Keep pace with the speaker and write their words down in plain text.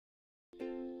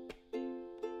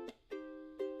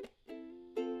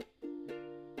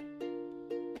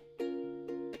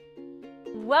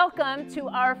Welcome to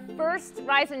our first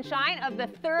Rise and Shine of the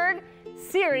third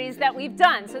series that we've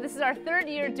done. So this is our third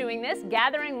year doing this,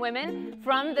 gathering women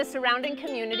from the surrounding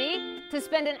community to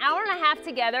spend an hour and a half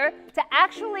together to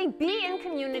actually be in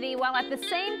community while at the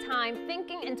same time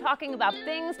thinking and talking about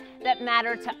things that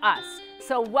matter to us.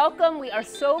 So welcome, we are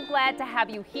so glad to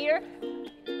have you here.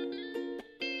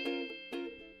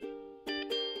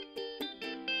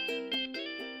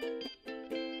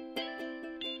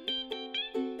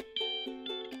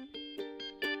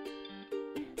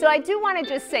 So I do want to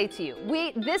just say to you,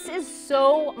 this is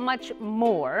so much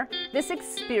more. This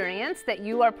experience that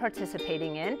you are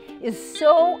participating in is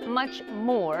so much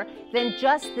more than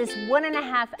just this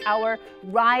 1.5 hour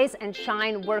Rise and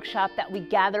Shine workshop that we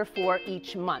gather for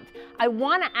each month. I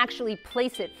want to actually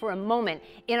place it for a moment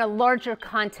in a larger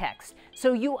context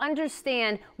so you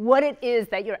understand what it is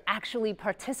that you're actually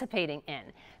participating in.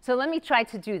 So let me try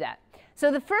to do that. So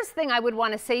the first thing I would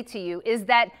want to say to you is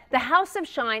that the House of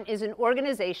Shine is an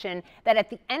organization that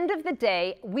at the end of the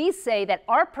day, we say that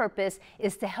our purpose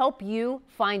is to help you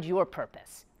find your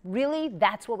purpose. Really,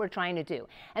 that's what we're trying to do.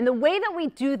 And the way that we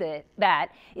do that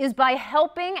is by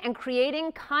helping and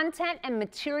creating content and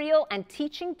material and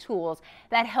teaching tools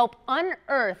that help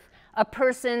unearth a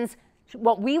person's,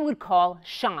 what we would call,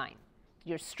 shine.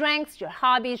 Your strengths, your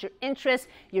hobbies, your interests,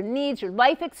 your needs, your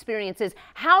life experiences.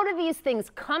 How do these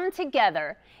things come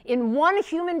together in one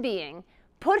human being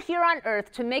put here on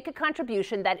earth to make a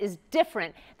contribution that is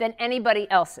different than anybody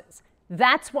else's?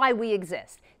 That's why we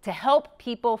exist, to help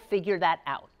people figure that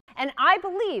out. And I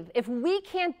believe if we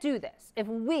can't do this, if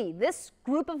we, this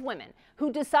group of women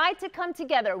who decide to come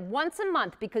together once a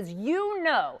month because you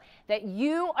know that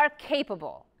you are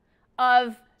capable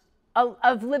of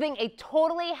living a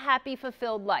totally happy,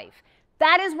 fulfilled life.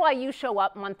 That is why you show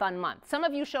up month on month. Some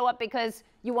of you show up because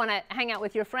you want to hang out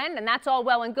with your friend, and that's all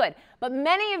well and good. But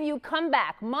many of you come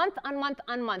back month on month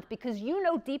on month because you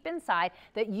know deep inside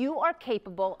that you are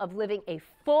capable of living a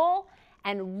full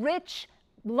and rich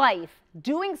life,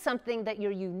 doing something that you're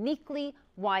uniquely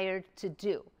wired to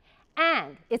do.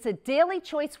 And it's a daily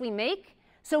choice we make,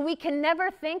 so we can never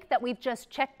think that we've just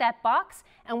checked that box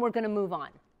and we're going to move on.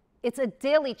 It's a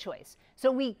daily choice.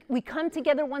 So we come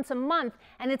together once a month,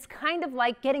 and it's kind of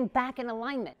like getting back in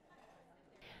alignment.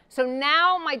 So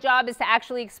now my job is to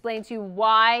actually explain to you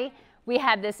why we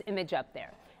have this image up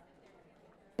there.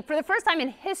 For the first time in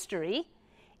history,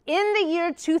 in the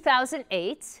year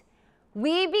 2008,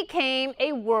 we became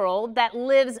a world that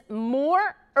lives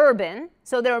more urban.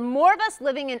 So there are more of us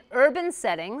living in urban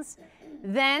settings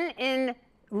than in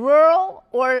rural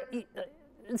or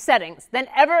settings than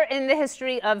ever in the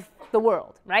history of the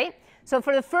world, right? So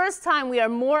for the first time, we are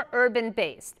more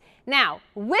urban-based. Now,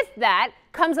 with that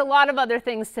comes a lot of other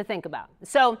things to think about.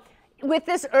 So with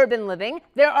this urban living,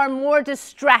 there are more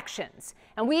distractions.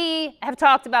 And we have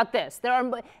talked about this.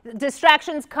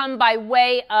 Distractions come by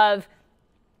way of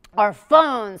our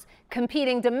phones,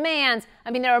 competing demands.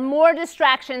 I mean, there are more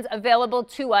distractions available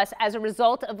to us as a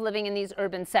result of living in these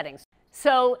urban settings.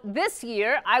 So this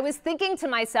year, I was thinking to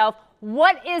myself,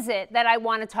 what is it that I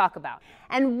want to talk about?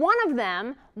 And one of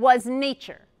them was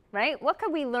nature, right? What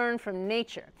could we learn from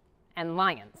nature? And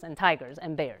lions and tigers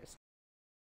and bears.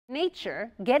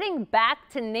 Nature, getting back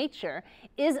to nature,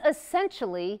 is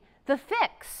essentially the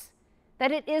fix,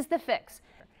 that it is the fix.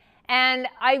 And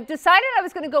I decided I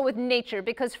was going to go with nature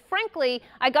because, frankly,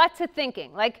 I got to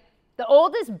thinking, like, the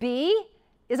oldest bee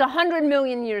is 100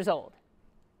 million years old.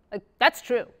 Like, that's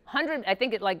true. 100, I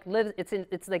think it like lives,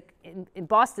 it's like in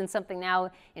Boston something now,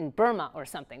 in Burma or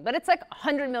something. But it's like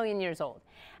 100 million years old.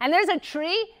 And there's a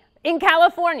tree in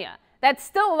California that's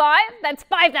still alive that's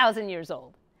 5,000 years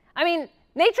old. I mean,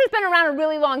 nature's been around a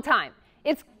really long time.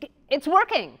 It's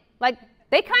working. Like,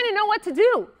 they kind of know what to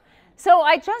do. So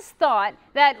I just thought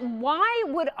that why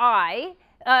would I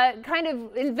kind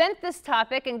of invent this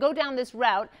topic and go down this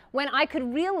route when I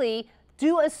could really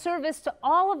do a service to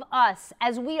all of us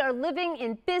as we are living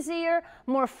in busier,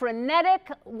 more frenetic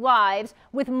lives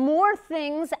with more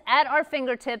things at our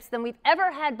fingertips than we've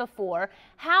ever had before.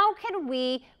 How can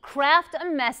we craft a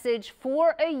message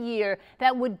for a year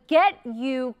that would get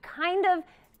you kind of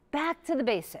back to the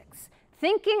basics,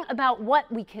 thinking about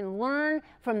what we can learn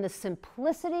from the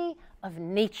simplicity of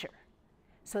nature?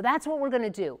 So that's what we're going to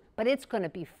do. But it's going to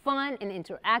be fun and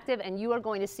interactive, and you are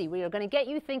going to see. We are going to get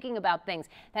you thinking about things.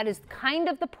 That is kind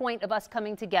of the point of us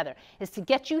coming together, is to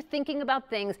get you thinking about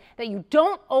things that you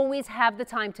don't always have the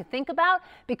time to think about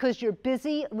because you're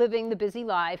busy living the busy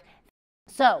life.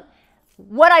 So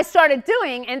what I started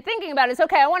doing and thinking about is,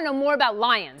 okay, I want to know more about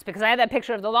lions because I had that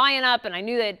picture of the lion up, and I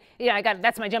knew that,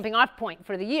 that's my jumping off point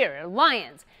for the year,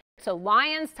 lions. So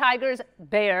lions, tigers,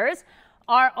 bears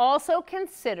are also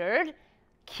considered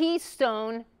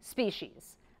keystone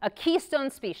species, a keystone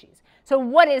species. So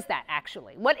what is that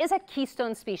actually? What is a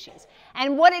keystone species?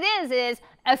 And what it is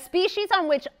a species on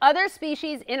which other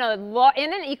species in an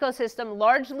ecosystem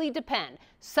largely depend,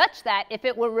 such that if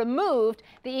it were removed,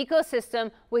 the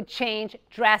ecosystem would change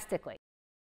drastically.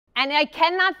 And I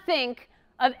cannot think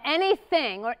of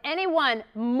anything or anyone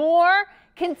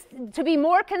to be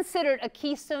more considered a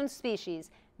keystone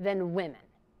species than women.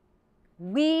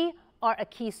 We are a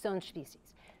keystone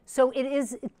species. So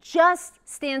it just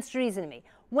stands to reason to me.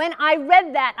 When I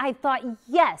read that, I thought,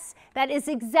 yes, that is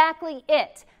exactly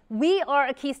it. We are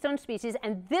a keystone species,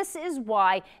 and this is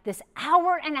why this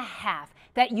hour and a half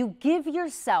that you give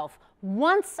yourself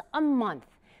once a month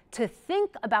to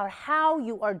think about how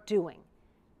you are doing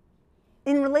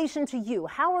in relation to you.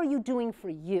 How are you doing for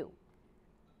you?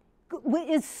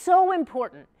 Is so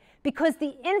important, because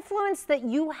the influence that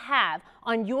you have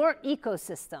on your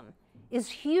ecosystem is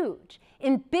huge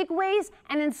in big ways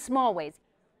and in small ways.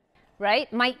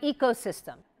 Right? My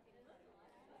ecosystem.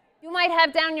 You might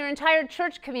have down your entire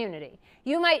church community.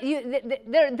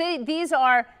 These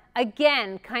are,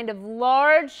 again, kind of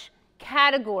large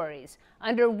categories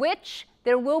under which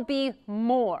there will be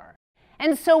more.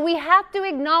 And so we have to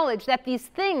acknowledge that these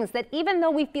things, that even though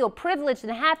we feel privileged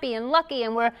and happy and lucky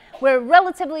and we're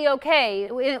relatively okay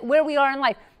where we are in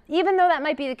life, even though that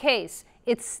might be the case,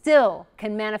 it still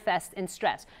can manifest in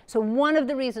stress. So one of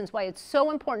the reasons why it's so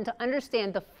important to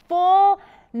understand the full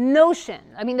notion,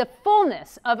 the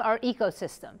fullness of our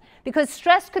ecosystem, because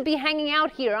stress could be hanging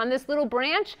out here on this little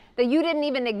branch that you didn't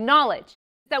even acknowledge.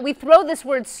 That we throw this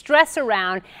word stress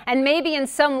around, and maybe in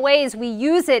some ways we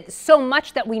use it so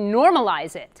much that we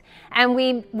normalize it. And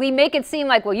we make it seem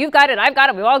like, well, you've got it, I've got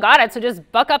it, we've all got it, so just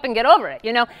buck up and get over it,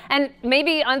 And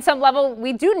maybe on some level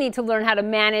we do need to learn how to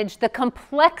manage the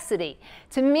complexity.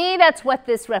 To me, that's what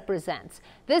this represents.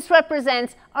 This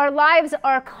represents our lives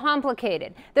are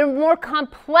complicated. They're more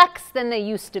complex than they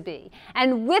used to be.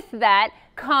 And with that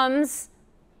comes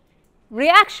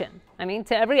reaction.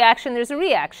 To every action, there's a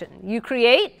reaction. You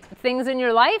create things in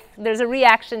your life, there's a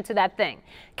reaction to that thing.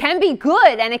 Can be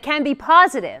good and it can be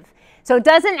positive. So it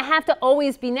doesn't have to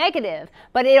always be negative,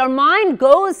 but our mind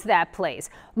goes that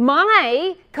place.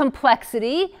 My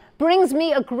complexity brings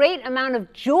me a great amount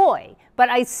of joy, but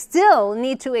I still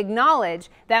need to acknowledge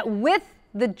that with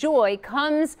the joy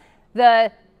comes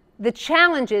the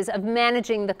challenges of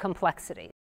managing the complexity.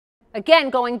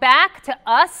 Again, going back to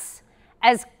us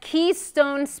as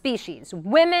keystone species,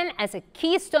 women as a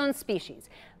keystone species,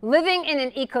 living in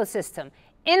an ecosystem,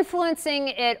 influencing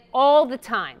it all the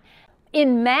time.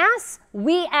 In mass,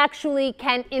 we actually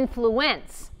can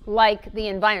influence, like the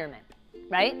environment,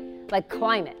 right? Like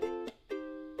climate.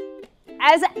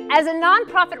 As a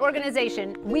nonprofit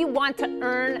organization, we want to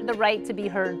earn the right to be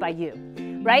heard by you,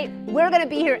 right? We're going to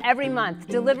be here every month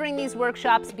delivering these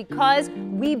workshops because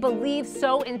we believe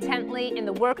so intently in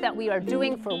the work that we are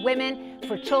doing for women,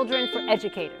 for children, for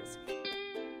educators.